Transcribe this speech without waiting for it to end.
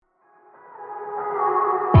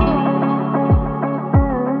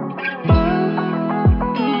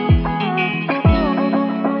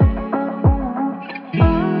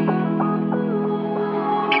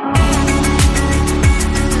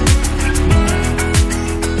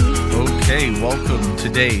Okay, welcome to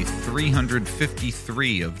day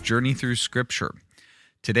 353 of Journey Through Scripture.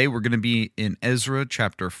 Today we're going to be in Ezra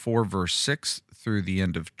chapter 4, verse 6 through the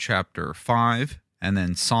end of chapter 5, and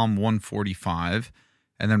then Psalm 145,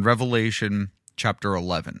 and then Revelation chapter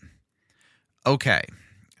 11. Okay,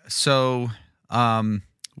 so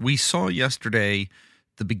we saw yesterday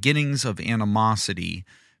the beginnings of animosity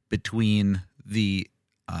between the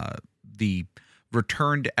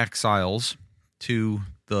returned exiles to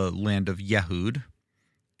the land of Yehud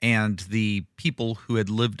and the people who had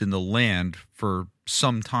lived in the land for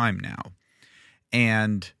some time now.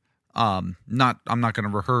 And I'm not going to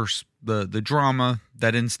rehearse the drama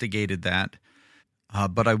that instigated that,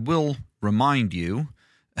 but I will remind you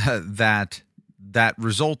that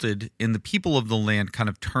resulted in the people of the land kind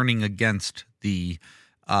of turning against the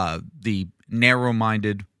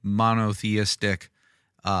narrow-minded, monotheistic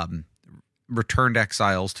returned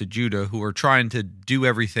exiles to Judah who are trying to do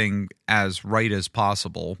everything as right as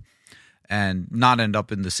possible and not end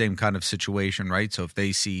up in the same kind of situation, right? So if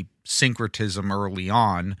they see syncretism early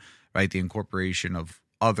on, right, the incorporation of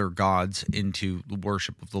other gods into the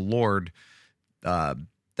worship of the Lord,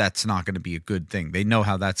 that's not going to be a good thing. They know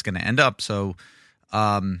how that's going to end up. So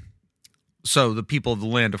the people of the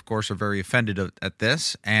land, of course, are very offended at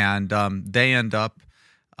this, and they end up,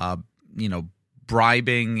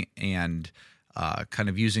 bribing and kind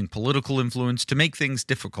of using political influence to make things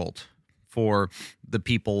difficult for the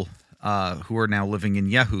people who are now living in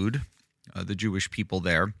Yehud, the Jewish people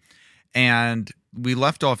there. And we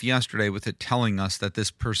left off yesterday with it telling us that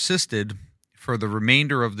this persisted for the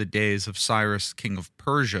remainder of the days of Cyrus, king of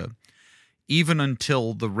Persia, even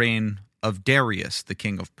until the reign of Darius, the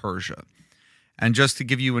king of Persia. And just to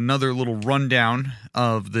give you another little rundown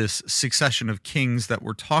of this succession of kings that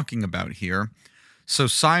we're talking about here, so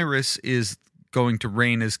Cyrus is going to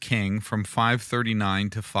reign as king from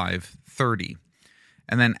 539 to 530.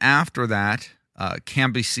 And then after that,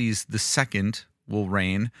 Cambyses II will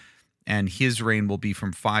reign, and his reign will be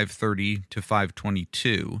from 530 to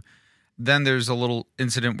 522. Then there's a little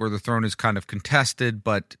incident where the throne is kind of contested,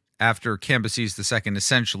 but after Cambyses II,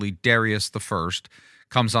 essentially Darius I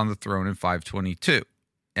comes on the throne in 522.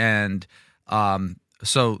 And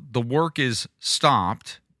so the work is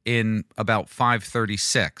stopped in about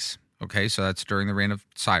 536. Okay, so that's during the reign of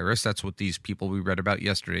Cyrus. That's what these people we read about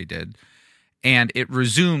yesterday did. And it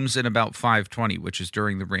resumes in about 520, which is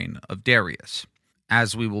during the reign of Darius.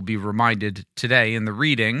 As we will be reminded today in the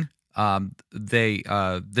reading,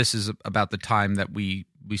 this is about the time that we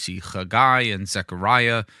see Haggai and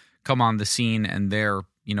Zechariah come on the scene, and they're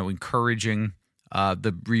encouraging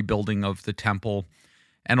the rebuilding of the temple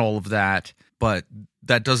and all of that. But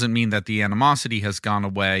that doesn't mean that the animosity has gone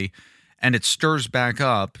away, and it stirs back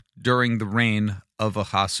up during the reign of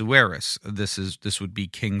Ahasuerus. This would be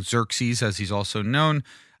King Xerxes, as he's also known.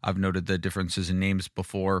 I've noted the differences in names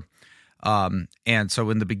before. And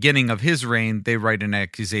so in the beginning of his reign, they write an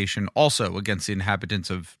accusation also against the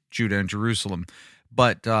inhabitants of Judah and Jerusalem.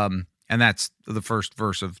 But and that's the first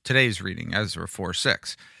verse of today's reading, Ezra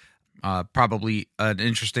 4:6. Probably an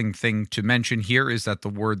interesting thing to mention here is that the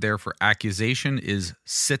word there for accusation is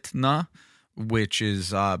sitna, which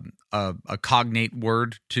is a cognate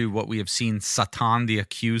word to what we have seen, Satan, the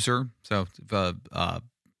accuser. So a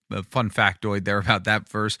fun factoid there about that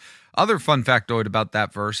verse. Other fun factoid about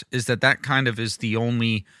that verse is that kind of is the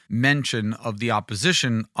only mention of the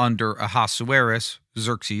opposition under Ahasuerus,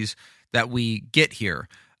 Xerxes, that we get here.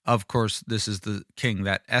 Of course, this is the king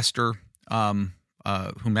that Esther,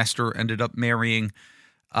 whom Esther ended up marrying.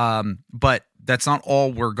 But that's not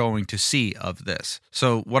all we're going to see of this.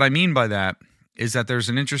 So what I mean by that is that there's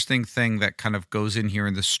an interesting thing that kind of goes in here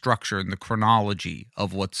in the structure and the chronology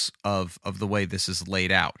of of the way this is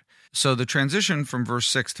laid out. So the transition from verse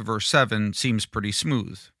 6 to verse 7 seems pretty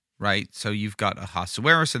smooth, right? So you've got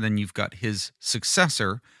Ahasuerus, and then you've got his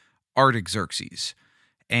successor, Artaxerxes,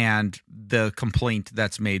 and the complaint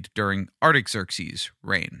that's made during Artaxerxes'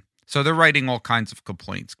 reign. So they're writing all kinds of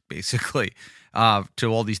complaints, basically, to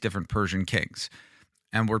all these different Persian kings.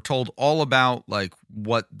 And we're told all about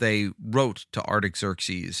what they wrote to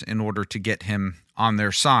Artaxerxes in order to get him on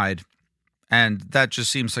their side. And that just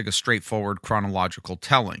seems like a straightforward chronological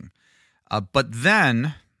telling. But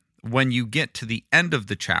then, when you get to the end of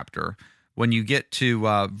the chapter, when you get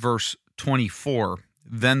to verse 24,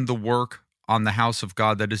 then the work on the house of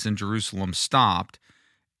God that is in Jerusalem stopped,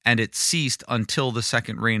 and it ceased until the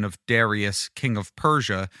second reign of Darius, king of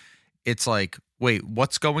Persia. It's like, wait,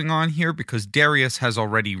 what's going on here? Because Darius has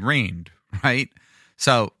already reigned, right?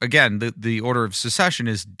 So again, the order of succession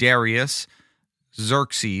is Darius,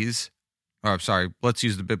 Xerxes, let's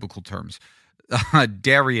use the biblical terms.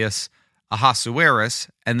 Darius, Ahasuerus,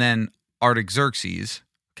 and then Artaxerxes.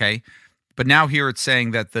 Okay, but now here it's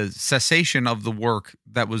saying that the cessation of the work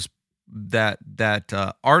that was that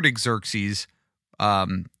Artaxerxes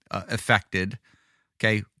affected,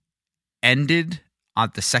 okay, ended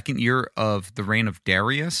on the second year of the reign of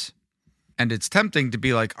Darius. And it's tempting to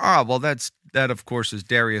be like, well, that of course is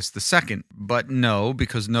Darius the second. But no,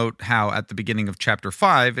 because note how at the beginning of chapter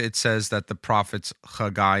 5, it says that the prophets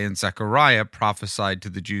Haggai and Zechariah prophesied to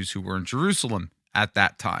the Jews who were in Jerusalem at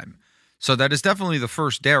that time. So that is definitely the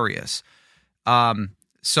first Darius.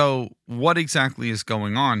 So what exactly is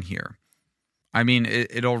going on here? I mean,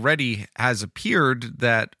 it already has appeared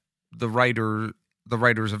that the writers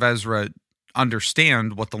of Ezra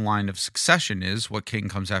understand what the line of succession is, what king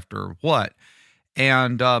comes after what.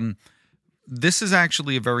 And this is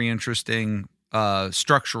actually a very interesting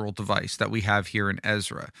structural device that we have here in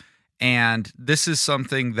Ezra. And this is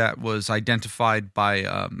something that was identified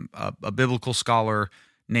by a biblical scholar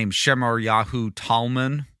named Shemaryahu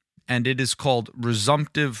Talman, and it is called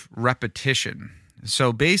resumptive repetition.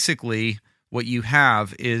 So basically, what you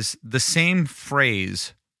have is the same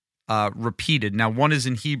phrase repeated. Now, one is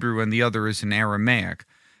in Hebrew and the other is in Aramaic.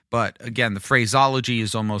 But again, the phraseology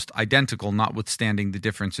is almost identical, notwithstanding the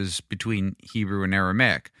differences between Hebrew and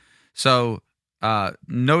Aramaic. So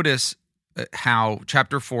notice how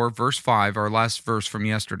chapter 4, verse 5, our last verse from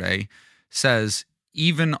yesterday, says,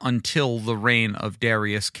 even until the reign of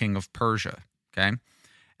Darius, king of Persia. Okay?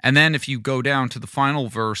 And then if you go down to the final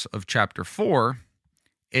verse of chapter 4,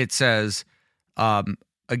 it says,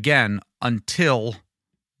 again, until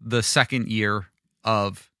the second year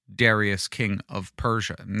of Darius, king of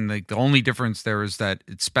Persia. And the only difference there is that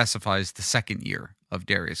it specifies the second year of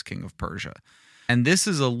Darius, king of Persia. And this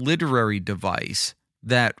is a literary device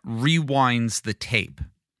that rewinds the tape.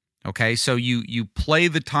 Okay, so you play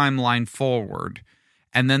the timeline forward,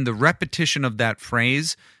 and then the repetition of that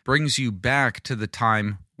phrase brings you back to the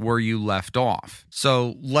time where you left off.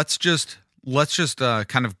 So let's just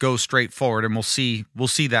kind of go straight forward, and we'll see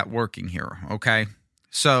that working here. Okay.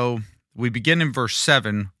 So we begin in verse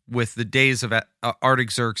 7 with the days of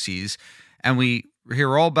Artaxerxes, and we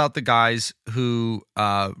hear all about the guys who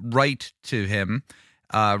write to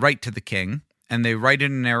the king, and they write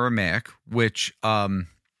it in Aramaic, which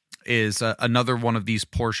is another one of these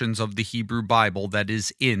portions of the Hebrew Bible that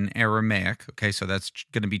is in Aramaic. Okay, so that's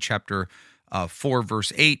going to be chapter 4,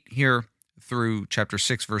 verse 8 here through chapter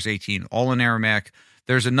 6, verse 18, all in Aramaic.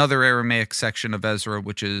 There's another Aramaic section of Ezra,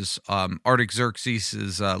 which is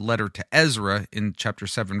Artaxerxes' letter to Ezra in chapter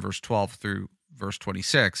 7, verse 12 through verse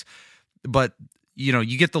 26. But,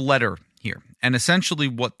 you get the letter here. And essentially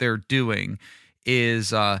what they're doing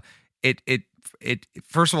is it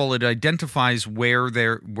first of all, it identifies where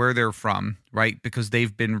they're from, right? Because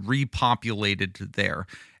they've been repopulated there.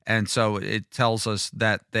 And so it tells us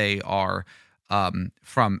that they are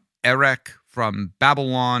from Erech, from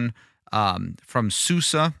Babylon, from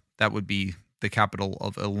Susa, that would be the capital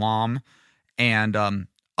of Elam, and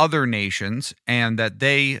other nations, and that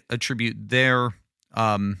they attribute their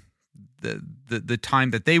the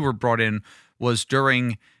time that they were brought in was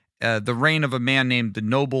during the reign of a man named the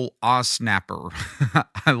noble Osnapper.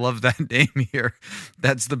 I love that name here.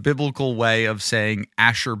 That's the biblical way of saying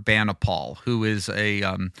Ashurbanipal, who is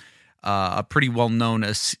a pretty well-known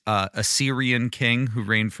Assyrian king who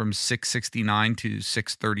reigned from 669 to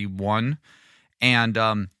 631, and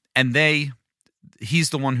he's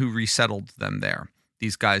the one who resettled them there.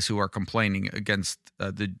 These guys who are complaining against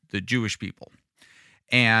the Jewish people,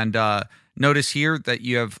 and notice here that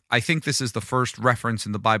you have. I think this is the first reference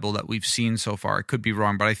in the Bible that we've seen so far. I could be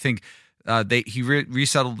wrong, but I think he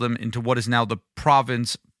resettled them into what is now the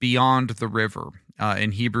province beyond the river.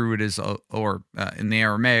 In Hebrew, it is, in the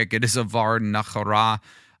Aramaic, it is Avar Nachara,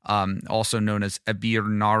 also known as Abir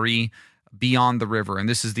Nari, beyond the river. And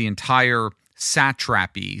this is the entire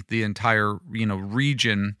satrapy, the entire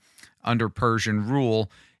region under Persian rule,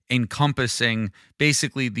 encompassing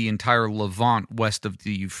basically the entire Levant west of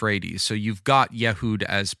the Euphrates. So you've got Yehud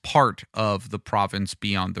as part of the province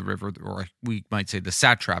beyond the river, or we might say the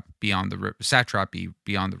satrapy beyond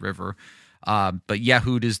the river. But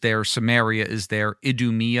Yehud is there, Samaria is there,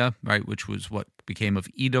 Idumea, right, which was what became of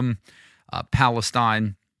Edom,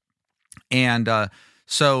 Palestine. And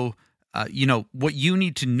so what you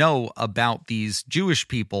need to know about these Jewish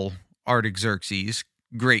people, Artaxerxes,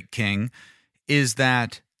 great king, is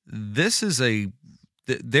that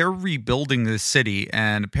they're rebuilding this city,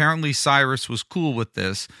 and apparently Cyrus was cool with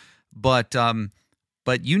this, but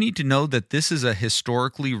you need to know that this is a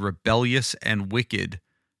historically rebellious and wicked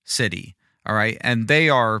city. All right. And they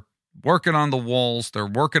are working on the walls. They're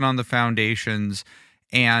working on the foundations.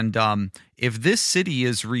 And if this city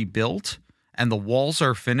is rebuilt and the walls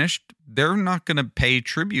are finished, they're not going to pay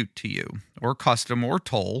tribute to you or custom or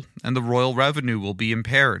toll, and the royal revenue will be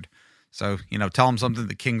impaired. So, tell them something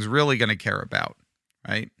the king's really going to care about,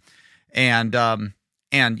 right? And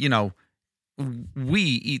we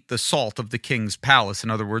eat the salt of the king's palace.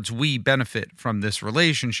 In other words, we benefit from this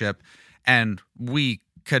relationship, and we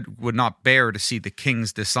would not bear to see the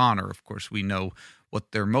king's dishonor. Of course, we know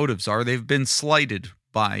what their motives are. They've been slighted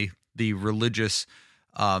by the religious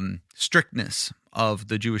strictness of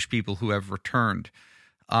the Jewish people who have returned.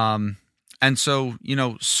 And so,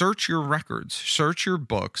 search your records, search your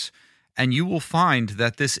books, and you will find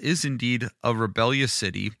that this is indeed a rebellious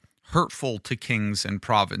city, hurtful to kings and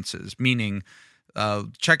provinces, meaning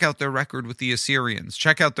check out their record with the Assyrians,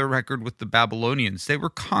 check out their record with the Babylonians. They were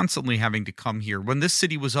constantly having to come here. When this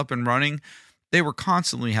city was up and running, they were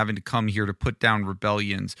constantly having to come here to put down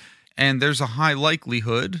rebellions. And there's a high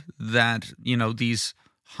likelihood that, these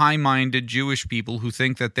high-minded Jewish people who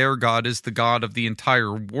think that their God is the God of the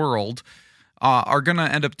entire world are going to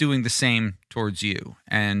end up doing the same towards you.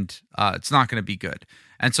 And it's not going to be good.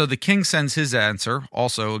 And so the king sends his answer,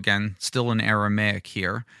 also, again, still in Aramaic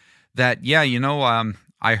here, that,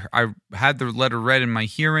 I had the letter read in my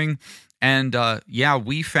hearing, and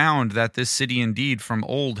we found that this city indeed from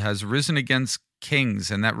old has risen against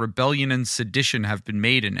kings, and that rebellion and sedition have been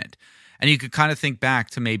made in it. And you could kind of think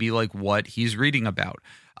back to maybe like what he's reading about.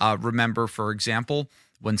 Remember, for example,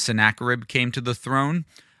 when Sennacherib came to the throne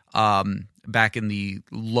back in the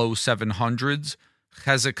low 700s,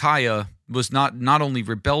 Hezekiah was not only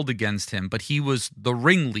rebelled against him, but he was the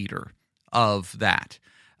ringleader of that,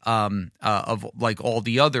 of like all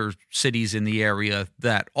the other cities in the area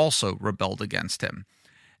that also rebelled against him.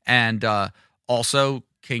 And also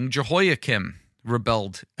King Jehoiakim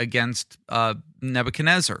rebelled against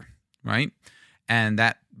Nebuchadnezzar, right? And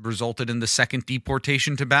that resulted in the second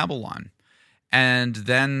deportation to Babylon. And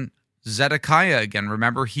then Zedekiah again.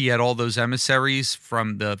 Remember, he had all those emissaries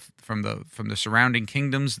from the surrounding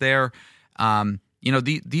kingdoms there.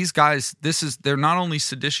 These guys, they're not only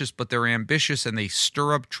seditious, but they're ambitious and they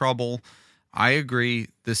stir up trouble. I agree.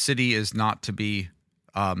 The city is not to be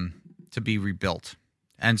rebuilt.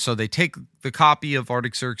 And so they take the copy of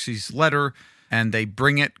Artaxerxes' letter and they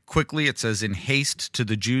bring it quickly. It says, in haste to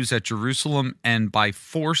the Jews at Jerusalem, and by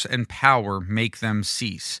force and power make them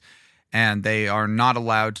cease. And they are not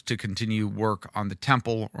allowed to continue work on the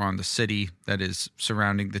temple or on the city that is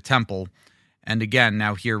surrounding the temple. And again,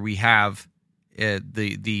 now here we have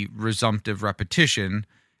the resumptive repetition,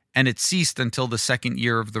 and it ceased until the second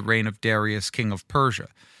year of the reign of Darius, king of Persia.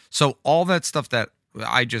 So all that stuff that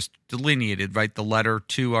I just delineated, right? The letter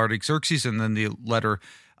to Artaxerxes and then the letter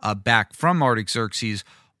back from Artaxerxes,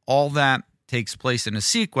 all that takes place in a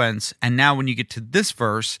sequence. And now when you get to this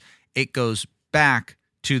verse, it goes back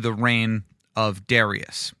to the reign of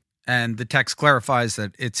Darius. And the text clarifies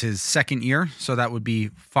that it's his second year, so that would be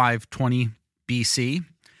 520 BC.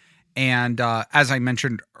 And as I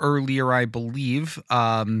mentioned earlier, I believe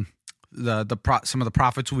some of the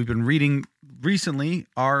prophets we've been reading recently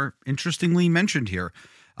are interestingly mentioned here.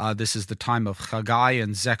 This is the time of Haggai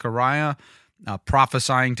and Zechariah,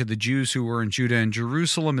 prophesying to the Jews who were in Judah and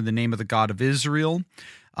Jerusalem in the name of the God of Israel.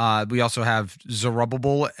 We also have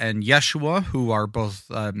Zerubbabel and Yeshua, who are both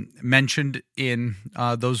mentioned in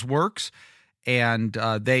those works, and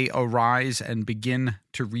they arise and begin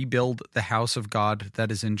to rebuild the house of God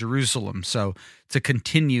that is in Jerusalem. So to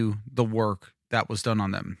continue the work that was done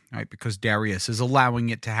on them, right? Because Darius is allowing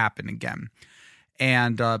it to happen again,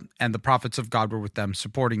 and the prophets of God were with them,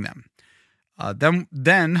 supporting them.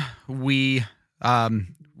 Then we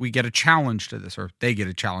get a challenge to this, or they get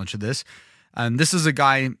a challenge to this. And this is a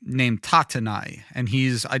guy named Tatanai, and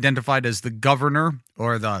he's identified as the governor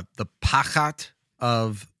or the pachat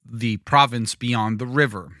of the province beyond the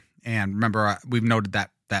river. And remember, we've noted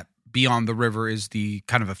that beyond the river is the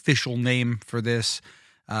kind of official name for this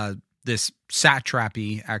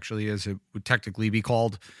satrapy, actually, as it would technically be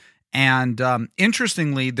called. And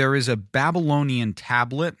interestingly, there is a Babylonian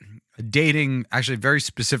tablet dating actually very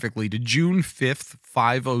specifically to June 5th,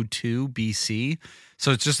 502 BC.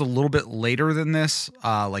 So it's just a little bit later than this,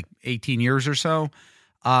 like 18 years or so,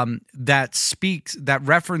 that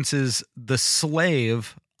references the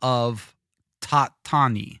slave of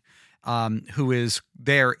Tatani, who is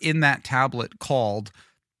there in that tablet called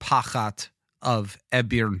Pachat of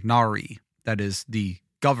Ebir Nari, that is the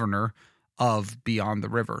governor of beyond the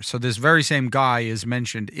river. So this very same guy is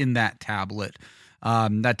mentioned in that tablet.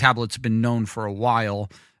 That tablet's been known for a while.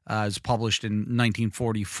 It was published in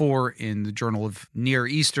 1944 in the Journal of Near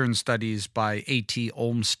Eastern Studies by A.T.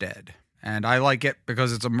 Olmsted. And I like it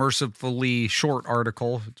because it's a mercifully short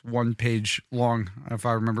article. It's 1 page long, if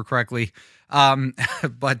I remember correctly.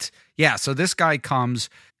 But yeah, so this guy comes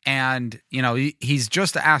and, he's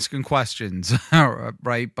just asking questions,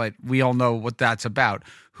 right? But we all know what that's about.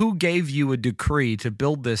 Who gave you a decree to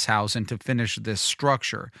build this house and to finish this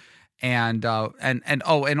structure? And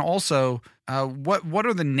also, what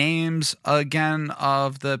are the names again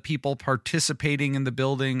of the people participating in the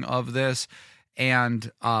building of this?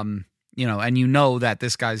 And and that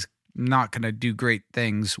this guy's not going to do great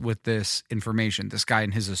things with this information. This guy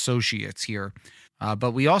and his associates here,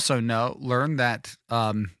 but we also learn that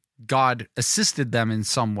God assisted them in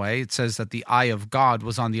some way. It says that the eye of God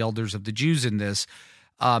was on the elders of the Jews in this.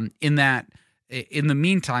 In the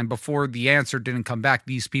meantime, before the answer didn't come back,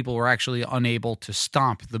 these people were actually unable to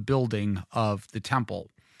stop the building of the temple.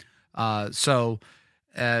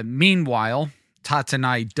 Meanwhile,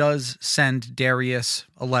 Tattenai does send Darius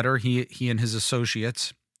a letter, he and his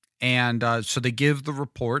associates, and so they give the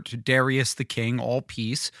report to Darius the king, all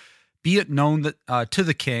peace. Be it known that to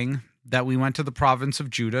the king that we went to the province of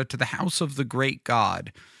Judah, to the house of the great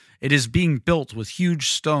God. It is being built with huge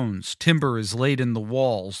stones. Timber is laid in the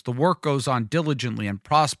walls. The work goes on diligently and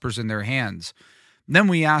prospers in their hands. Then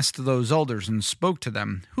we asked those elders and spoke to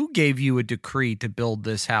them, who gave you a decree to build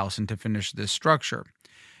this house and to finish this structure?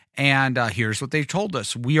 And here's what they told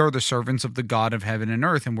us. We are the servants of the God of heaven and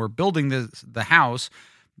earth, and we're building the house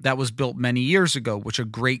that was built many years ago, which a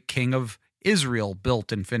great king of Israel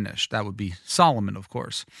built and finished. That would be Solomon, of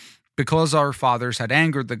course. Because our fathers had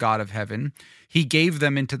angered the God of heaven, he gave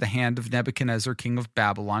them into the hand of Nebuchadnezzar, king of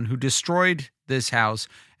Babylon, who destroyed this house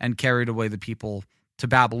and carried away the people to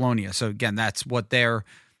Babylonia. So again, that's what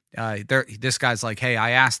this guy's like, hey,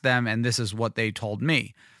 I asked them, and this is what they told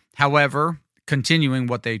me. However, continuing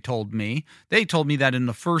what they told me that in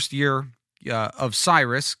the first year of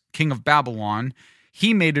Cyrus, king of Babylon,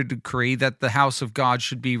 he made a decree that the house of God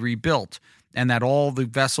should be rebuilt, and that all the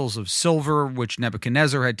vessels of silver which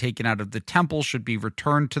Nebuchadnezzar had taken out of the temple should be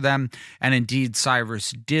returned to them. And indeed,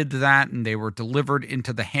 Cyrus did that, and they were delivered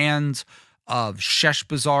into the hands of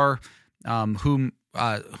Sheshbazzar, whom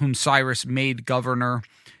Cyrus made governor.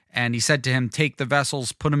 And he said to him, take the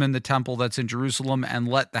vessels, put them in the temple that's in Jerusalem, and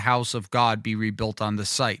let the house of God be rebuilt on the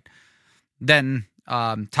site. Then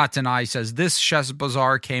Tattenai says, this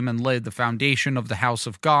Sheshbazzar came and laid the foundation of the house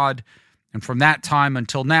of God, and from that time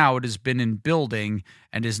until now it has been in building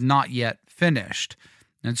and is not yet finished.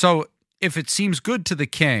 And so if it seems good to the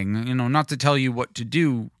king, not to tell you what to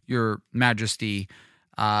do, your majesty,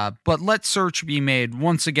 but let search be made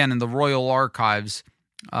once again in the royal archives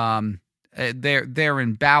there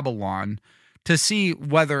in Babylon to see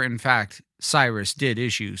whether in fact Cyrus did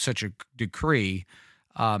issue such a decree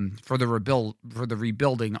for the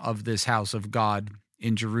rebuilding of this house of God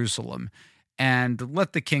in Jerusalem. And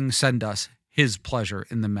let the king send us his pleasure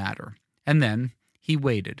in the matter. And then he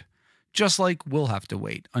waited, just like we'll have to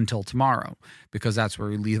wait until tomorrow, because that's where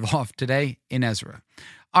we leave off today in Ezra.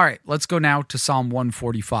 All right, let's go now to Psalm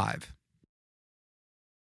 145.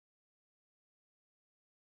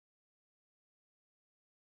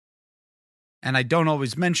 And I don't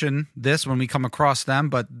always mention this when we come across them,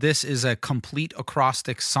 but this is a complete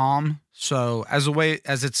acrostic psalm. So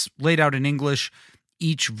as it's laid out in English,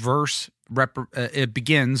 each verse it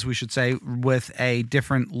begins, we should say, with a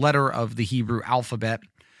different letter of the Hebrew alphabet.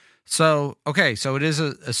 So it is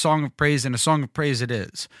a song of praise, and a song of praise it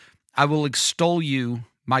is. I will extol you,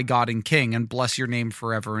 my God and King, and bless your name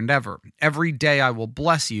forever and ever. Every day I will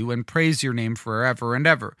bless you and praise your name forever and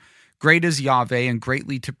ever. Great is Yahweh and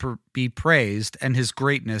greatly to be praised, and his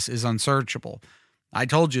greatness is unsearchable. I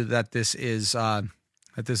told you that this is a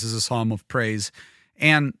psalm of praise.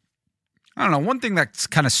 And I don't know, one thing that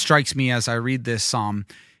kind of strikes me as I read this psalm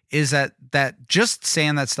is that just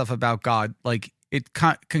saying that stuff about God, like it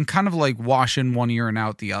can kind of like wash in one ear and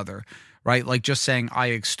out the other, right? Like just saying, I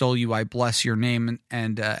extol you, I bless your name,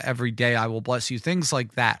 and every day I will bless you, things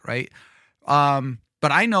like that, right?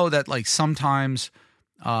 But I know that like sometimes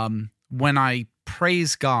when I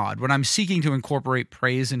praise God, when I'm seeking to incorporate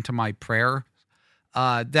praise into my prayer,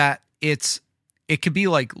 that it could be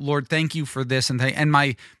like, Lord, thank you for this, and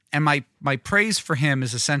my praise for him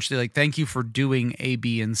is essentially like, thank you for doing A,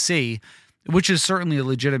 B, and C, which is certainly a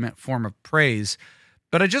legitimate form of praise.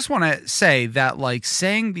 But I just want to say that like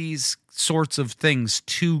saying these sorts of things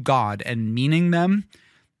to God and meaning them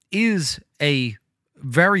is a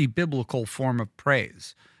very biblical form of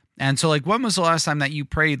praise. And so like, when was the last time that you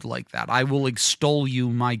prayed like that? I will extol you,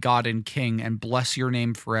 my God and King, and bless your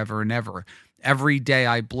name forever and ever. Every day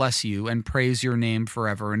I bless you and praise your name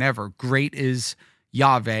forever and ever. Great is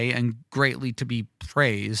Yahweh and greatly to be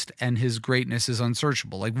praised, and his greatness is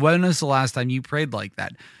unsearchable. Like, when is the last time you prayed like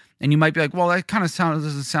that? And you might be like, well, that kind of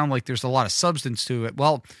doesn't sound like there's a lot of substance to it.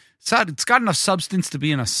 Well, it's got enough substance to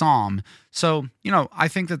be in a psalm. So, I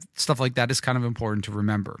think that stuff like that is kind of important to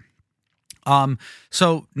remember.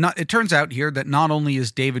 It turns out here that not only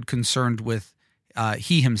is David concerned with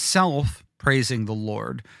he himself praising the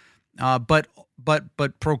Lord, but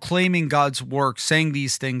proclaiming God's work, saying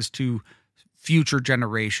these things to future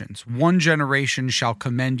generations. One generation shall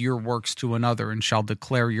commend your works to another and shall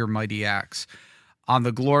declare your mighty acts. On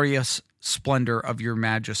the glorious splendor of your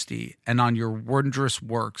majesty and on your wondrous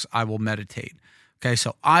works I will meditate. Okay,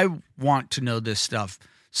 so I want to know this stuff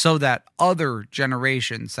so that other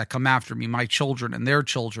generations that come after me, my children and their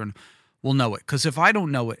children, will know it. Because if I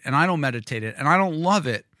don't know it and I don't meditate it and I don't love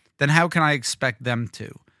it, then how can I expect them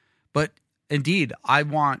to? But indeed, I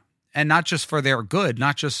want, and not just for their good,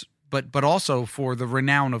 but also for the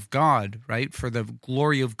renown of God, right? For the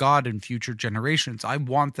glory of God in future generations. I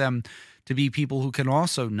want them to be people who can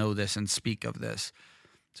also know this and speak of this.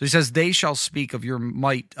 So he says, they shall speak of your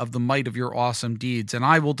might, of the might of your awesome deeds, and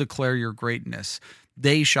I will declare your greatness.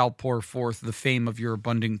 They shall pour forth the fame of your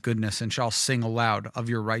abundant goodness and shall sing aloud of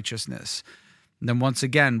your righteousness. And then once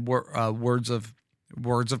again, words of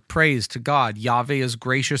praise to God. Yahweh is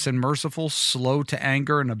gracious and merciful, slow to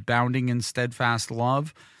anger and abounding in steadfast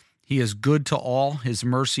love. He is good to all, his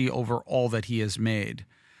mercy over all that he has made.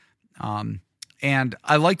 And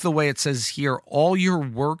I like the way it says here, all your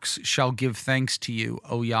works shall give thanks to you,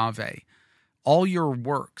 O Yahweh. All your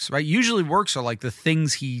works, right? Usually works are like the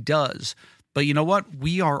things he does. But you know what?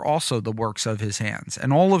 We are also the works of his hands.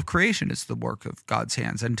 And all of creation is the work of God's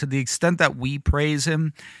hands. And to the extent that we praise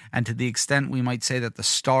him, and to the extent we might say that the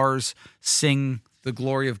stars sing the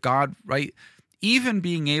glory of God, right? Even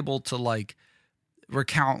being able to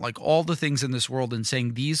recount all the things in this world and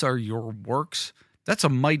saying, these are your works, that's a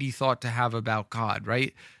mighty thought to have about God,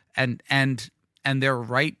 right? And their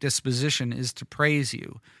right disposition is to praise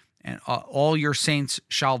you. And all your saints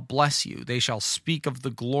shall bless you. They shall speak of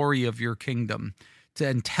the glory of your kingdom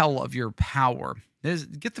and tell of your power.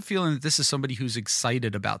 Get the feeling that this is somebody who's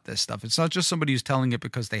excited about this stuff. It's not just somebody who's telling it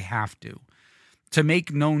because they have to. To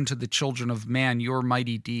make known to the children of man your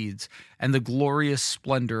mighty deeds and the glorious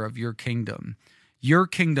splendor of your kingdom. Your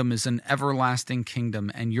kingdom is an everlasting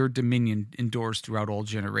kingdom, and your dominion endures throughout all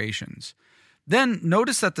generations. Then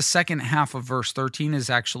notice that the second half of verse 13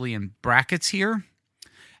 is actually in brackets here.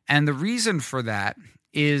 And the reason for that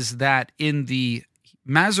is that in the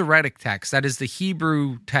Masoretic text, that is the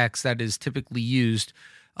Hebrew text that is typically used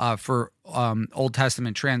for Old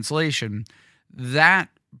Testament translation, that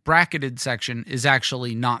bracketed section is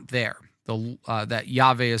actually not there. That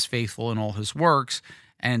Yahweh is faithful in all his works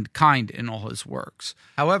and kind in all his works.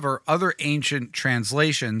 However, other ancient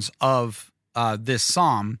translations of this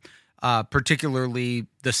psalm, particularly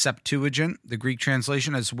the Septuagint, the Greek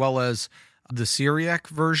translation, as well as the Syriac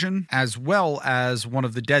version, as well as one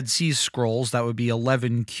of the Dead Sea Scrolls, that would be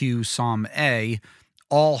 11Q Psalm A,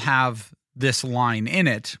 all have this line in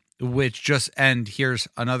it, and here's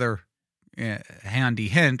another handy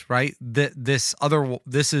hint, right? This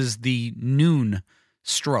is the noon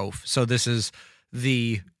strophe. So this is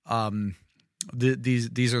these are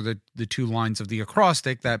the two lines of the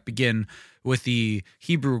acrostic that begin with the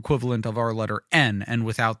Hebrew equivalent of our letter N, and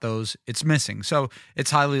without those, it's missing. So it's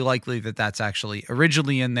highly likely that that's actually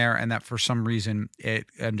originally in there, and that for some reason it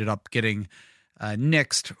ended up getting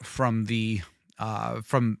nixed from the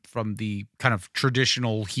kind of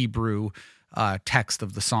traditional Hebrew text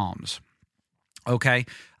of the Psalms. Okay,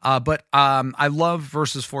 but I love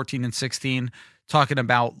verses 14 and 16. Talking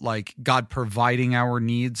about God providing our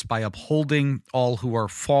needs by upholding all who are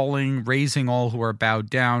falling, raising all who are bowed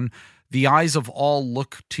down. The eyes of all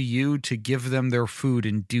look to you to give them their food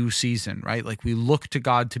in due season, right? We look to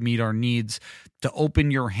God to meet our needs, to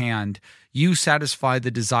open your hand. You satisfy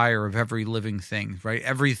the desire of every living thing, right?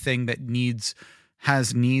 Everything that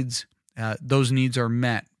has needs, those needs are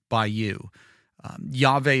met by you.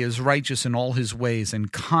 Yahweh is righteous in all his ways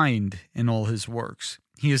and kind in all his works.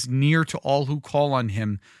 He is near to all who call on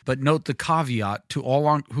him, but note the caveat, to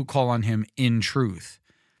all who call on him in truth.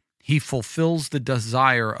 He fulfills the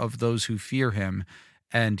desire of those who fear him,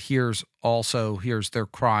 and hears their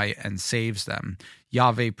cry and saves them.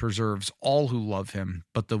 Yahweh preserves all who love him,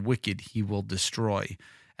 but the wicked he will destroy.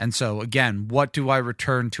 And so again, what do I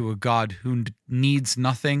return to a God who needs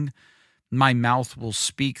nothing? My mouth will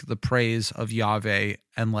speak the praise of Yahweh,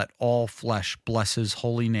 and let all flesh bless his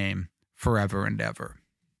holy name forever and ever.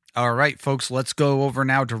 All right, folks, let's go over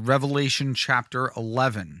now to Revelation chapter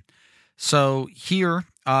 11. So here,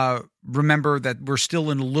 remember that we're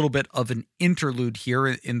still in a little bit of an interlude here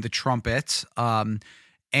in the trumpets,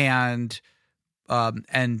 and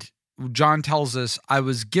John tells us, I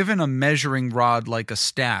was given a measuring rod like a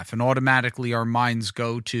staff, and automatically our minds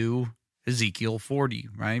go to Ezekiel 40,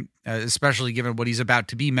 right? Especially given what he's about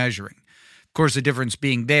to be measuring. Of course, the difference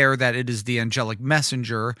being there that it is the angelic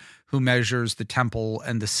messenger who measures the temple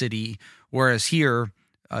and the city, whereas here,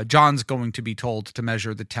 John's going to be told to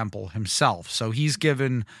measure the temple himself. So he's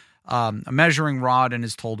given a measuring rod and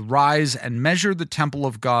is told, rise and measure the temple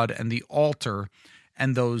of God and the altar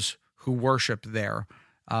and those who worship there.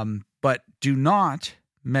 But do not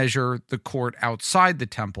measure the court outside the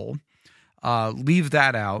temple. Leave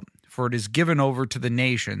that out, for it is given over to the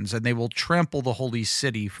nations, and they will trample the holy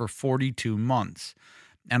city for 42 months.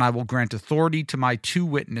 And I will grant authority to my 2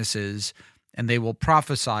 witnesses, and they will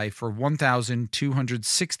prophesy for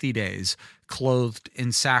 1,260 days, clothed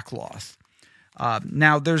in sackcloth.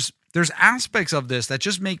 Now, there's aspects of this that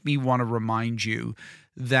just make me want to remind you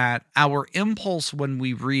that our impulse when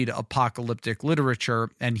we read apocalyptic literature,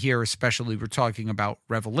 and here especially we're talking about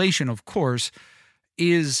Revelation, of course,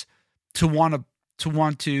 is to want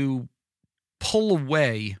to pull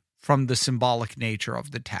away from the symbolic nature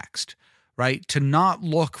of the text, right? To not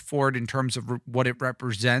look for it in terms of what it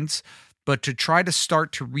represents, but to try to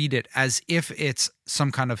start to read it as if it's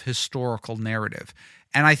some kind of historical narrative.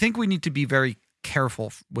 And I think we need to be very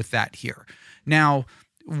careful with that here. Now,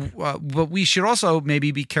 but we should also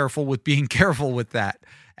maybe be careful with being careful with that.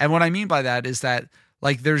 And what I mean by that is that,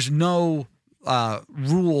 like, there's no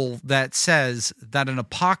rule that says that an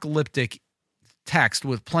apocalyptic text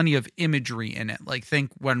with plenty of imagery in it, like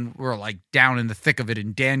think when we're like down in the thick of it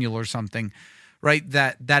in Daniel or something, right,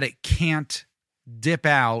 that it can't dip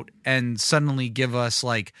out and suddenly give us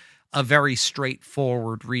like a very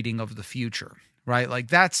straightforward reading of the future, right? Like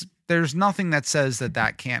there's nothing that says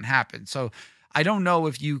that can't happen. So I don't know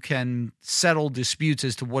if you can settle disputes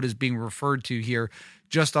as to what is being referred to here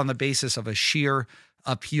just on the basis of a sheer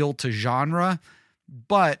appeal to genre.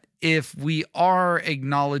 But if we are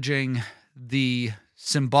acknowledging the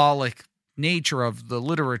symbolic nature of the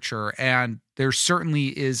literature, and there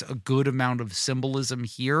certainly is a good amount of symbolism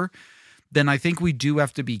here, then I think we do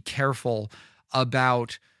have to be careful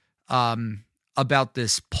about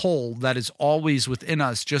this pull that is always within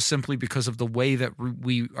us, just simply because of the way that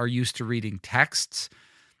we are used to reading texts.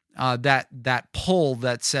 That pull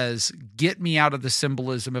that says, get me out of the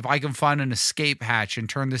symbolism. If I can find an escape hatch and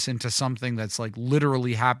turn this into something that's like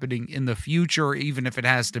literally happening in the future, even if it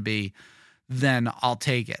has to be, then I'll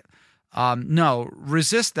take it. No,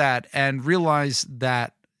 resist that and realize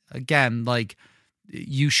that, again, like,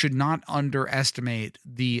 you should not underestimate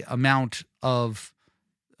the amount of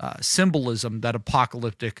symbolism that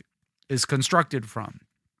apocalyptic is constructed from.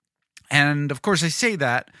 And of course I say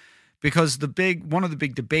that because one of the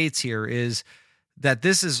big debates here is that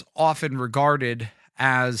this is often regarded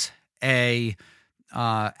as a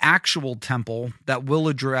actual temple that will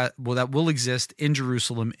exist in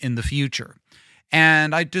Jerusalem in the future.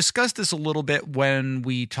 And I discussed this a little bit when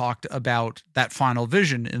we talked about that final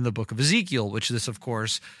vision in the book of Ezekiel, which this, of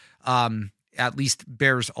course, at least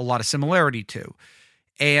bears a lot of similarity to.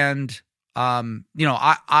 And,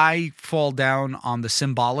 I fall down on the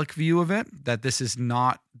symbolic view of it, that this is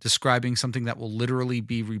not describing something that will literally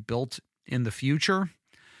be rebuilt in the future.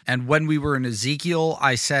 And when we were in Ezekiel,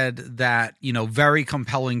 I said that, very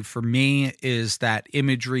compelling for me is that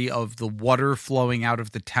imagery of the water flowing out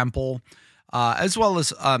of the temple, as well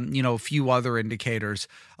as, a few other indicators.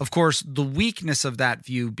 Of course, the weakness of that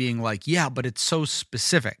view being like, yeah, but it's so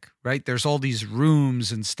specific, right? There's all these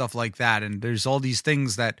rooms and stuff like that, and there's all these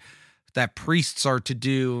things that priests are to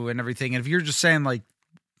do and everything. And if you're just saying like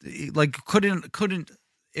couldn't,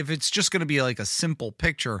 if it's just going to be like a simple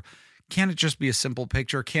picture, can't it just be a simple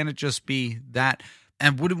picture? Can't it just be that?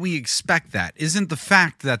 And wouldn't we expect that? Isn't the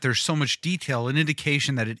fact that there's so much detail an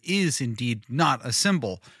indication that it is indeed not a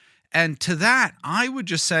symbol? And to that, I would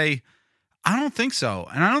just say, I don't think so.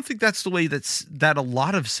 And I don't think that's the way that a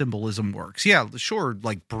lot of symbolism works. Yeah, sure,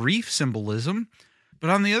 like brief symbolism. But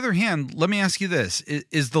on the other hand, let me ask you this.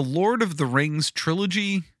 Is the Lord of the Rings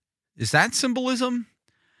trilogy, is that symbolism?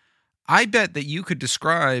 I bet that you could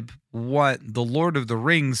describe what the Lord of the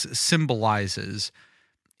Rings symbolizes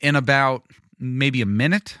in about maybe a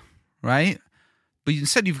minute, right? But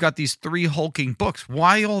instead you've got these 3 hulking books.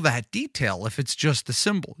 Why all that detail if it's just the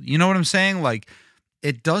symbol? You know what I'm saying? Like,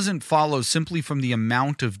 it doesn't follow simply from the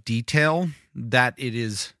amount of detail that it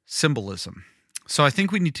is symbolism. So I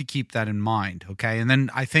think we need to keep that in mind, okay? And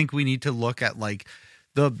then I think we need to look at like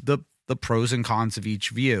the pros and cons of each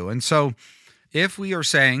view. And so If we are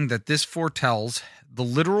saying that this foretells the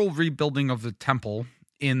literal rebuilding of the temple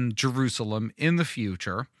in Jerusalem in the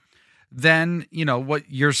future, then, what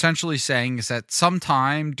you're essentially saying is that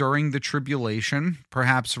sometime during the tribulation,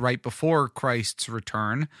 perhaps right before Christ's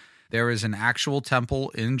return, there is an actual temple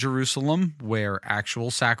in Jerusalem where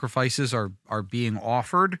actual sacrifices are being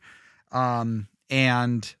offered. And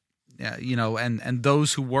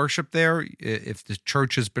those who worship there, if the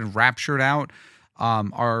church has been raptured out,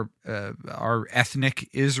 are ethnic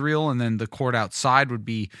Israel, and then the court outside would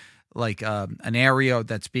be like an area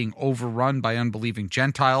that's being overrun by unbelieving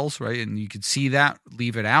Gentiles, right? And you could see that,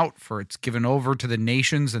 leave it out, for it's given over to the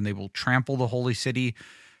nations, and they will trample the holy city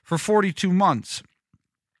for 42 months.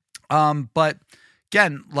 But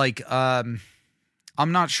again, I'm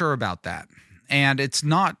not sure about that. And it's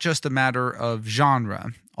not just a matter of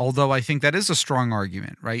genre, although I think that is a strong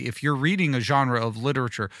argument, right? If you're reading a genre of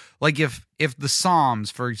literature, like if the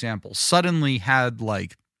Psalms, for example, suddenly had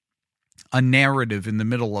like a narrative in the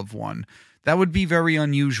middle of one, that would be very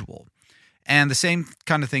unusual. And the same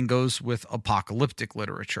kind of thing goes with apocalyptic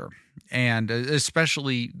literature, and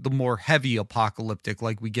especially the more heavy apocalyptic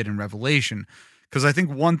like we get in Revelation. Because I think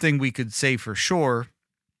one thing we could say for sure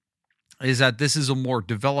is that this is a more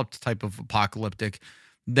developed type of apocalyptic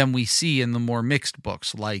than we see in the more mixed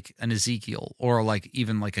books like an Ezekiel or like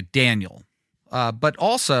even like a Daniel. But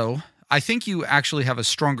also, I think you actually have a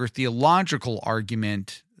stronger theological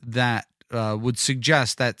argument that would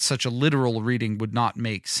suggest that such a literal reading would not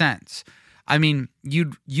make sense. I mean,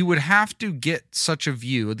 you would have to get such a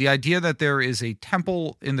view, the idea that there is a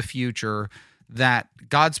temple in the future that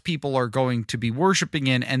God's people are going to be worshiping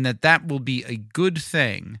in, and that will be a good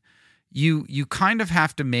thing. You kind of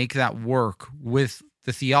have to make that work with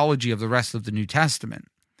the theology of the rest of the New Testament,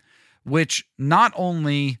 which not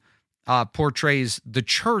only portrays the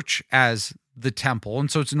church as the temple, and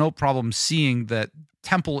so it's no problem seeing that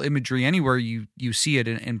temple imagery anywhere you see it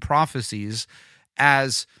in prophecies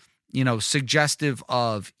as, suggestive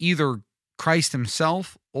of either Christ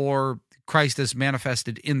himself or Christ as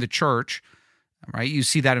manifested in the church. Right, you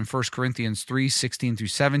see that in 1 Corinthians 3, 16 through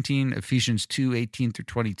 17, Ephesians 2, 18 through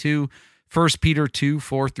 22, 1 Peter 2,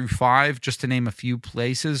 4 through 5, just to name a few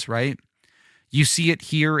places, right? You see it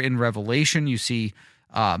here in Revelation. You see,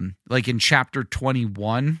 like in chapter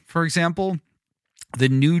 21, for example, the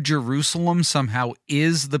New Jerusalem somehow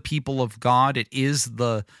is the people of God. It is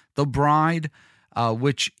the bride,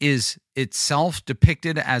 which is itself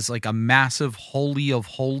depicted as like a massive holy of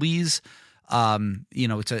holies.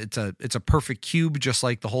 It's a perfect cube, just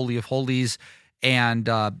like the Holy of Holies, and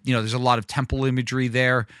there's a lot of temple imagery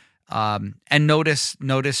there. And notice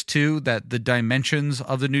too that the dimensions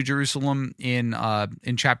of the New Jerusalem in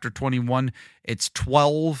chapter 21, it's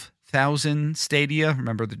 12,000 stadia.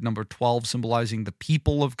 Remember the number 12 symbolizing the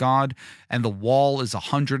people of God, and the wall is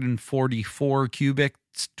 144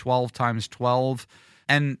 cubits, 12 times 12,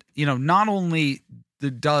 and not only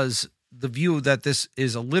does the view that this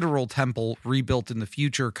is a literal temple rebuilt in the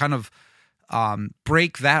future kind of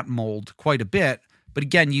break that mold quite a bit. But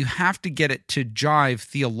again, you have to get it to jive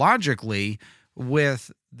theologically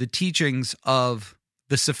with the teachings of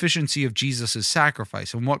the sufficiency of Jesus'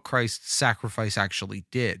 sacrifice and what Christ's sacrifice actually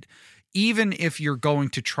did. Even if you're going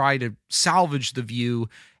to try to salvage the view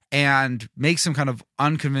and make some kind of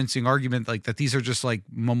unconvincing argument like that these are just like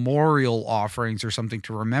memorial offerings or something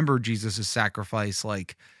to remember Jesus' sacrifice,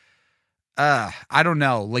 I don't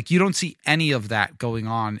know. Like, you don't see any of that going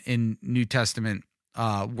on in New Testament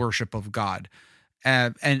worship of God.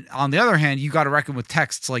 And on the other hand, you got to reckon with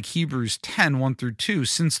texts like Hebrews 10, 1 through 2,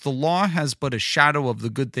 since the law has but a shadow of the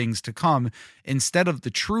good things to come, instead of the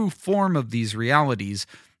true form of these realities,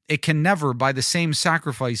 it can never, by the same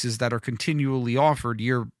sacrifices that are continually offered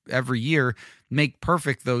every year, make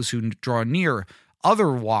perfect those who draw near.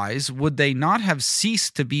 Otherwise, would they not have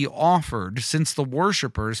ceased to be offered, since the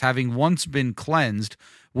worshippers, having once been cleansed,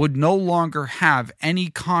 would no longer have any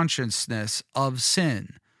consciousness of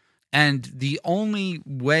sin? And the only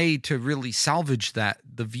way to really salvage the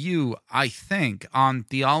view, I think, on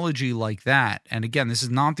theology like that, and again, this is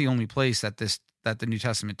not the only place that the New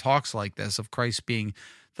Testament talks like this, of Christ being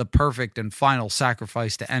the perfect and final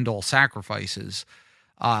sacrifice to end all sacrifices,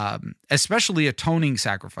 especially atoning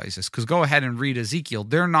sacrifices, because go ahead and read Ezekiel.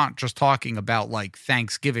 They're not just talking about like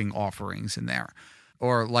Thanksgiving offerings in there,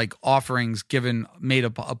 or like offerings made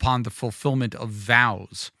upon the fulfillment of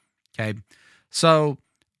vows. Okay. So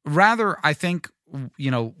rather, I think,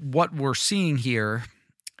 what we're seeing here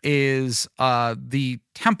is the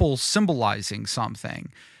temple symbolizing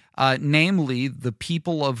something, namely the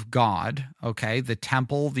people of God, okay, the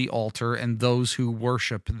temple, the altar, and those who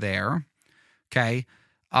worship there, okay.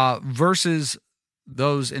 versus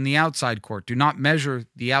those in the outside court. Do not measure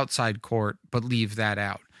the outside court, but leave that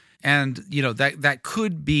out. And, that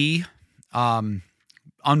could be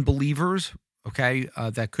unbelievers, okay?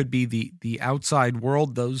 That could be the outside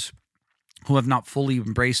world, those who have not fully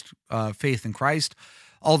embraced faith in Christ.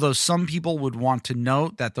 Although some people would want to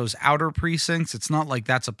note that those outer precincts, it's not like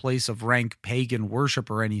that's a place of rank pagan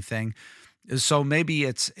worship or anything. So maybe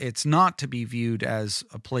it's not to be viewed as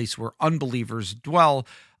a place where unbelievers dwell.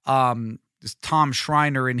 Tom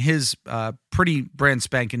Schreiner, in his pretty brand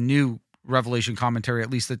spanking new Revelation commentary,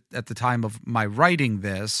 at least at the time of my writing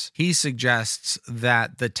this, he suggests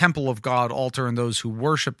that the temple of God, altar, and those who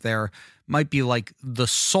worship there might be like the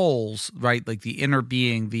souls, right? Like the inner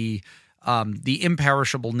being, the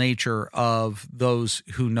imperishable nature of those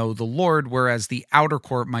who know the Lord, whereas the outer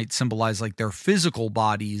court might symbolize like their physical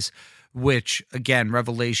bodies, which, again,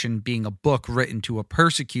 Revelation being a book written to a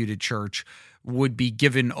persecuted church, would be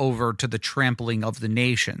given over to the trampling of the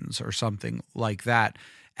nations or something like that.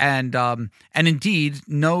 And indeed,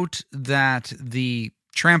 note that the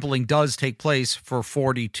trampling does take place for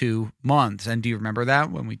 42 months. And do you remember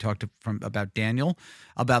that when we talked about Daniel,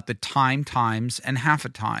 about the time, times, and half a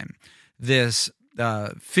time? This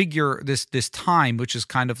figure, this time, which is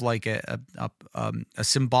kind of like a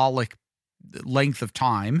symbolic length of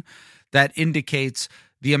time that indicates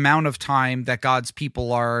the amount of time that God's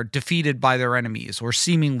people are defeated by their enemies or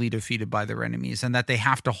seemingly defeated by their enemies, and that they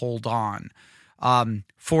have to hold on.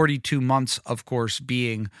 42 months, of course,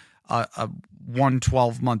 being a 1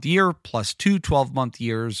 12-month year plus 2 12-month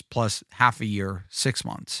years plus half a year, 6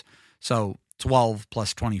 months. So 12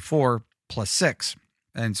 plus 24 plus 6.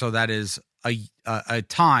 And so that is a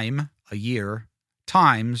time, a year,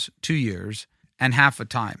 times 2 years, and half a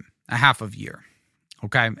time, a half of year.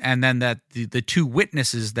 Okay, and then that the two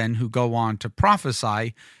witnesses then who go on to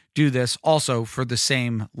prophesy do this also for the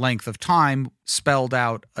same length of time, spelled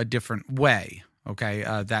out a different way. Okay,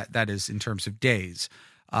 that is in terms of days.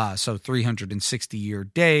 So 360-year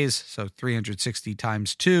days, so 360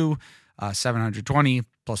 times 2, 720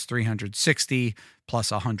 plus 360 plus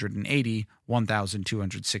 180,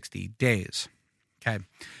 1,260 days. Okay,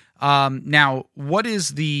 now what is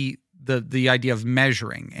the idea of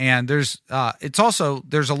measuring? And there's a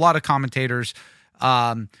lot of commentators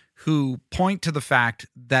who point to the fact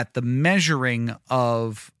that the measuring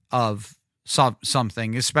of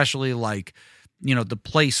something, especially like the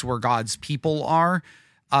place where God's people are,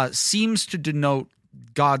 seems to denote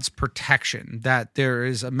God's protection. That there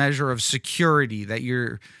is a measure of security, that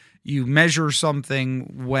you measure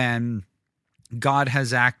something when God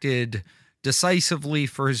has acted decisively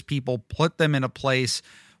for his people, put them in a place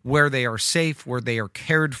where they are safe, where they are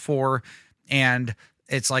cared for, and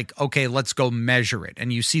it's like, okay, let's go measure it.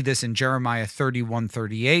 And you see this in Jeremiah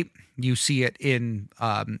 31:38. You see it in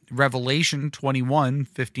Revelation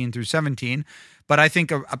 21:15 through 17. But I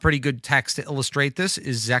think a pretty good text to illustrate this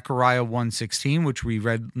is Zechariah 1:16, which we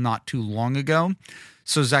read not too long ago.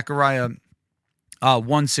 So Zechariah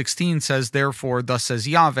 1:16 says, "Therefore, thus says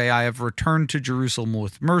Yahweh, I have returned to Jerusalem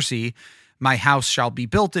with mercy. My house shall be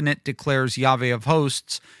built in it, declares Yahweh of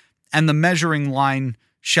hosts, and the measuring line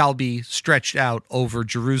shall be stretched out over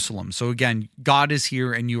Jerusalem." So again, God is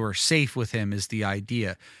here and you are safe with him is the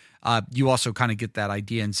idea. You also kind of get that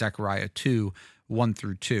idea in Zechariah 2:1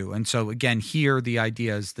 through 2. And so again, here the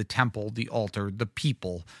idea is the temple, the altar, the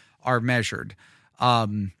people are measured.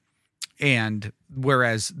 And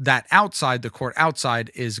whereas that outside, the court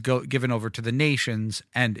outside, is given over to the nations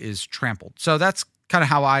and is trampled. So that's kind of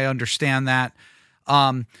how I understand that.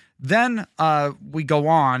 Then we go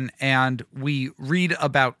on and we read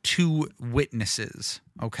about two witnesses,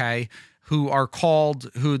 okay, who are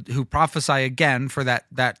called, who prophesy again for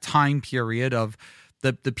that time period of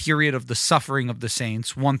the period of the suffering of the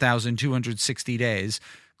saints, 1,260 days,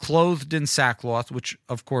 clothed in sackcloth, which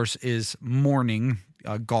of course is mourning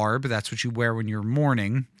garb. That's what you wear when you're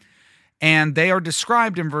mourning. And they are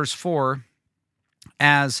described in verse 4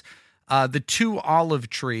 as the two olive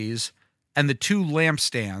trees and the two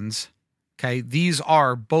lampstands. Okay, these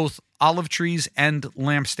are both olive trees and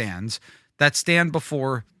lampstands that stand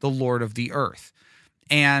before the Lord of the earth.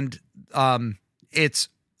 And it's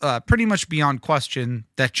pretty much beyond question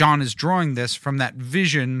that John is drawing this from that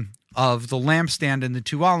vision of the lampstand and the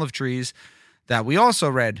two olive trees that we also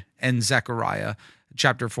read in Zechariah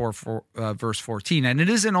chapter 4, verse 14. And it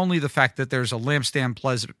isn't only the fact that there's a lampstand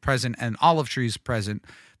present and olive trees present,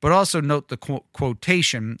 but also note the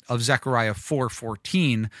quotation of Zechariah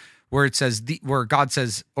 4:14, where it says, where God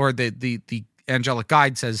says, or the angelic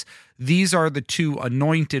guide says, "These are the two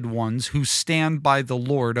anointed ones who stand by the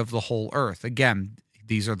Lord of the whole earth." Again,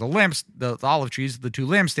 these are the lamps, the olive trees, the two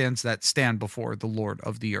lampstands that stand before the Lord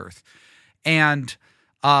of the earth. And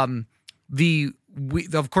of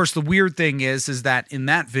course, the weird thing is that in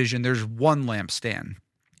that vision, there's one lampstand.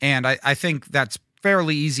 And I think that's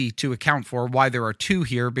fairly easy to account for why there are two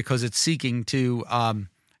here, because it's seeking to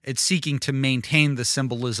maintain the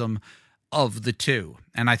symbolism of the two.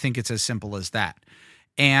 And I think it's as simple as that.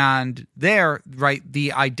 And there, right,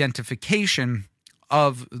 the identification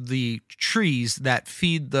of the trees that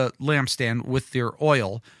feed the lampstand with their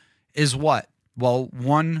oil is what? Well,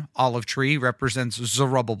 one olive tree represents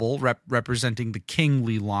Zerubbabel, representing the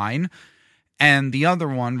kingly line, and the other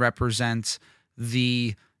one represents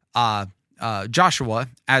the Joshua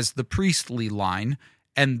as the priestly line,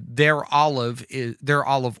 and their olive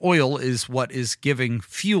oil is what is giving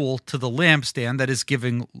fuel to the lampstand that is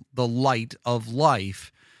giving the light of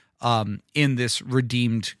life in this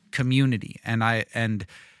redeemed community. And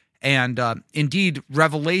indeed,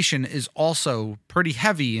 Revelation is also pretty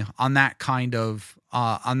heavy on that kind of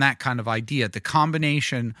idea. The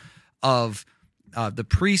combination of the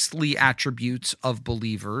priestly attributes of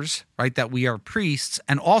believers, right, that we are priests,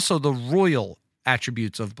 and also the royal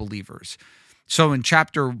attributes of believers. So in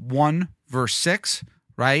chapter 1, verse 6,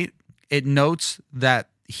 right, it notes that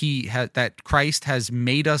that Christ has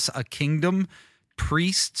made us a kingdom,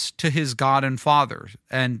 priests to his God and Father,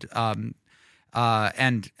 and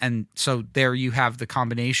so there you have the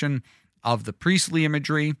combination of the priestly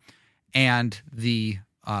imagery and the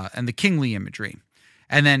kingly imagery.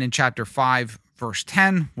 And then in chapter 5, verse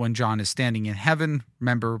 10, when John is standing in heaven,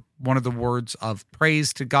 remember one of the words of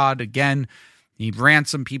praise to God again. He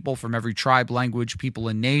ransomed people from every tribe, language, people,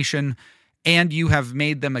 and nation, and you have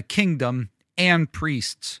made them a kingdom and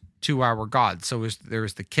priests to our God. So there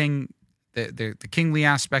is the king, the kingly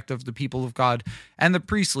aspect of the people of God, and the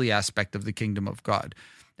priestly aspect of the kingdom of God.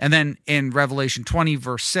 And then in Revelation 20,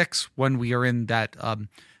 verse 6, when we are in that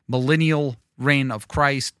millennial reign of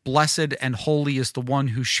Christ, blessed and holy is the one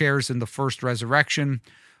who shares in the first resurrection.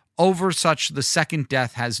 Over such the second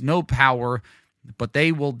death has no power, but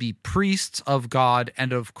they will be priests of God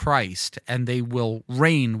and of Christ, and they will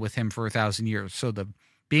reign with him for 1,000 years. So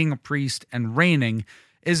being a priest and reigning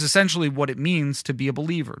is essentially what it means to be a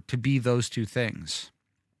believer, to be those two things.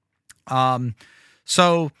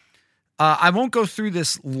 So I won't go through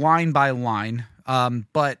this line by line,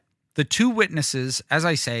 but the two witnesses, as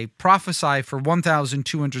I say, prophesy for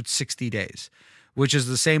 1,260 days, which is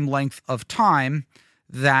the same length of time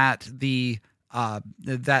that the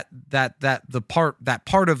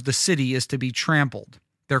part of the city is to be trampled.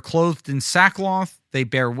 They're clothed in sackcloth. They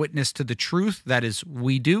bear witness to the truth. That is,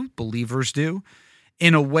 we do, believers do,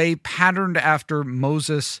 in a way patterned after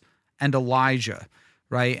Moses and Elijah,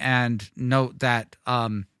 right? And note that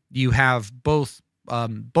you have both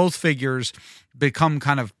figures become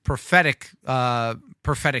kind of prophetic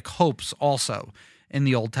hopes also in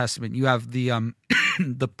the Old Testament. You have the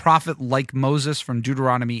the prophet like Moses from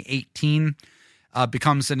Deuteronomy 18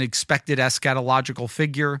 becomes an expected eschatological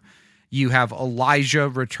figure. You have Elijah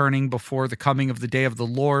returning before the coming of the day of the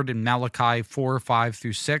Lord in Malachi 4, 5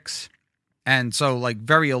 through 6. And so, like,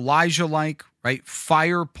 very Elijah-like, right?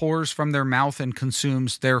 Fire pours from their mouth and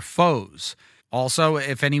consumes their foes. Also,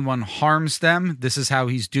 if anyone harms them, this is how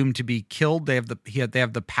he's doomed to be killed. They have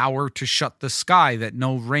the power to shut the sky that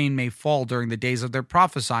no rain may fall during the days of their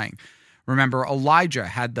prophesying. Remember, Elijah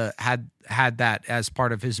had that as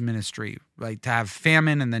part of his ministry, right? To have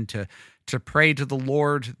famine and then to pray to the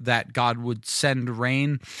Lord that God would send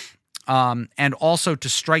rain, and also to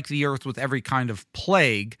strike the earth with every kind of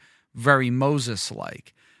plague, very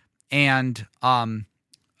Moses-like. And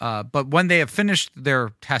but when they have finished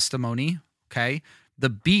their testimony, okay, the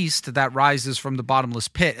beast that rises from the bottomless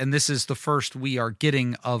pit, and this is the first we are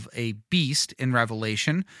getting of a beast in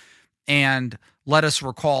Revelation. And let us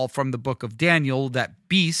recall from the book of Daniel that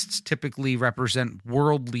beasts typically represent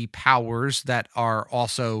worldly powers that are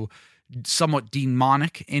also somewhat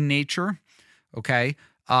demonic in nature, okay?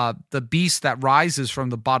 The beast that rises from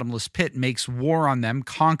the bottomless pit makes war on them,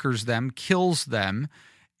 conquers them, kills them,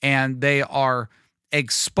 and they are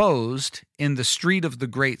exposed in the street of the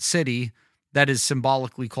great city that is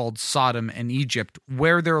symbolically called Sodom and Egypt,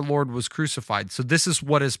 where their Lord was crucified. So this is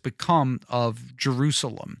what has become of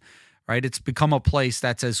Jerusalem, right? It's become a place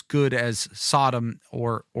that's as good as Sodom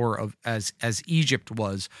or as Egypt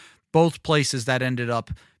was, both places that ended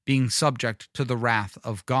up being subject to the wrath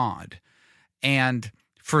of God. And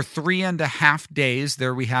for 3.5 days,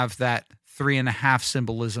 there we have that 3.5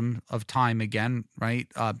 symbolism of time again, right?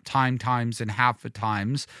 Time times and half a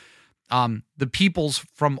times. The peoples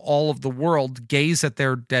from all of the world gaze at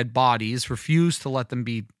their dead bodies, refuse to let them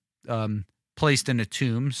be placed in a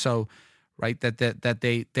tomb. So, right, that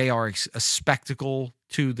they are a spectacle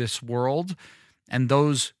to this world, and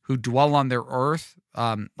those who dwell on their earth,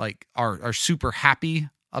 are super happy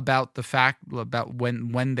about the fact about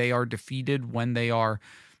when they are defeated,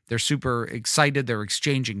 they're super excited. They're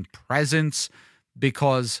exchanging presents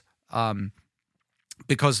because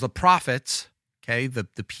the prophets, okay,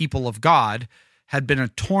 the people of God, had been a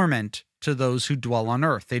torment to those who dwell on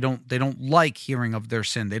earth. They don't like hearing of their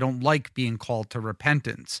sin. They don't like being called to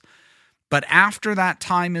repentance. But after that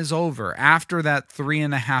time is over, after that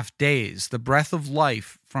 3.5 days, the breath of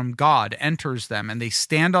life from God enters them, and they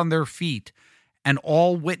stand on their feet, and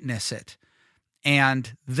all witness it.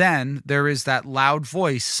 And then there is that loud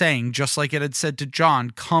voice saying, just like it had said to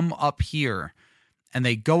John, "Come up here." And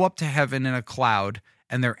they go up to heaven in a cloud,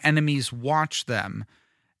 and their enemies watch them.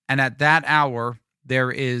 And at that hour,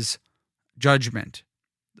 there is judgment.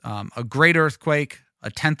 A great earthquake,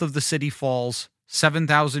 1/10 of the city falls,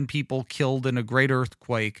 7,000 people killed in a great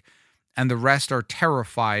earthquake, and the rest are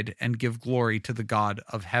terrified and give glory to the God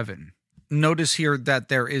of heaven. Notice here that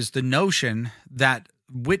there is the notion that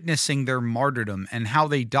witnessing their martyrdom and how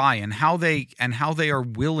they die and how they are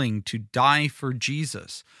willing to die for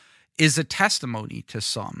Jesus is a testimony to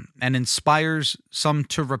some and inspires some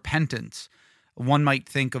to repentance. One might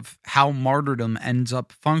think of how martyrdom ends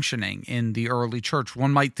up functioning in the early church.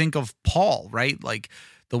 One might think of Paul, right? Like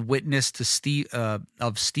the witness to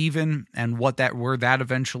of Stephen and where that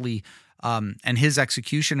eventually and his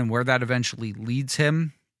execution and where that eventually leads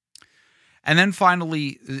him. And then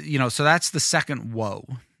finally, so that's the second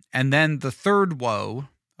woe. And then the third woe,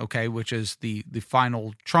 okay, which is the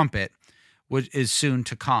final trumpet, which is soon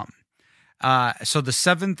to come. So the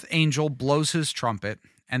seventh angel blows his trumpet,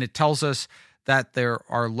 and it tells us that there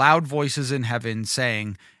are loud voices in heaven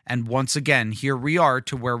saying, and once again, here we are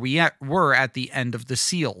to where we were at the end of the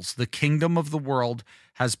seals. The kingdom of the world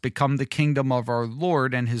has become the kingdom of our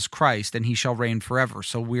Lord and his Christ, and he shall reign forever.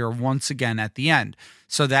 So we are once again at the end.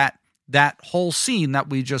 So that whole scene that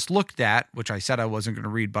we just looked at, which I said I wasn't going to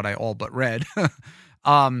read, but I all but read,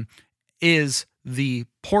 is the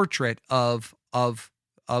portrait of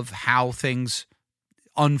how things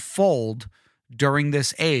unfold during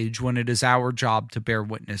this age when it is our job to bear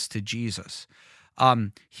witness to Jesus.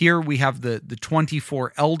 Here we have the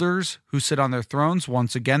 24 elders who sit on their thrones.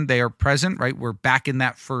 Once again, they are present, right? We're back in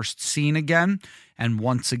that first scene again. And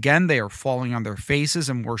once again, they are falling on their faces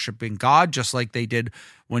and worshiping God, just like they did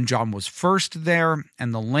when John was first there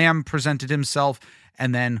and the Lamb presented himself.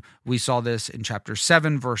 And then we saw this in chapter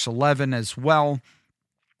 7, verse 11 as well.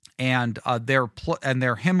 And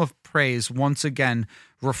their hymn of praise once again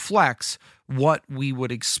reflects what we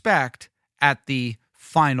would expect at the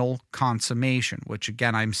final consummation, which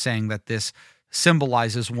again, I'm saying that this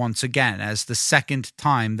symbolizes once again as the second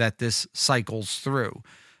time that this cycles through.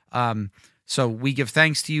 So we give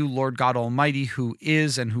thanks to you, Lord God Almighty, who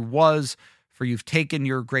is and who was, for you've taken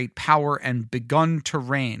your great power and begun to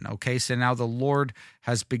reign. Okay, so now the Lord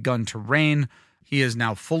has begun to reign. He is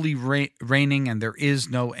now fully reigning, and there is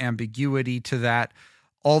no ambiguity to that.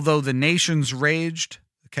 Although the nations raged,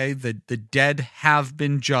 okay, the dead have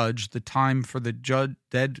been judged. The time for the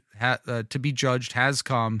dead to be judged has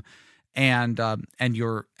come, and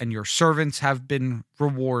your servants have been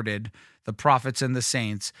rewarded. The prophets and the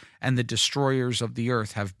saints and the destroyers of the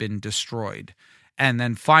earth have been destroyed. And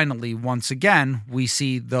then finally, once again, we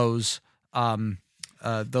see those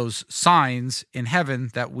signs in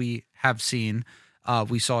heaven that we have seen.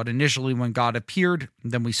 We saw it initially when God appeared,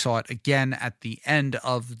 and then we saw it again at the end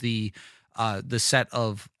of the set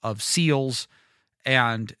of seals.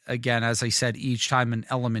 And again, as I said, each time an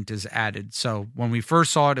element is added. So when we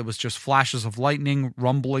first saw it, it was just flashes of lightning,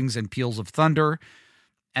 rumblings, and peals of thunder.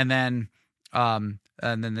 And then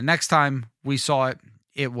the next time we saw it,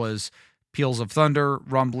 it was peals of thunder,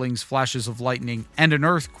 rumblings, flashes of lightning, and an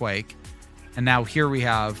earthquake. And now here we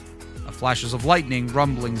have flashes of lightning,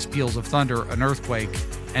 rumblings, peals of thunder, an earthquake,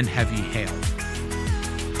 and heavy hail.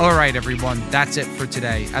 All right, everyone, that's it for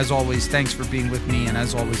today. As always, thanks for being with me, and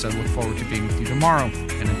as always, I look forward to being with you tomorrow.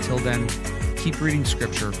 And until then, keep reading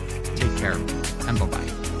Scripture, take care, and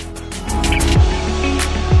bye-bye.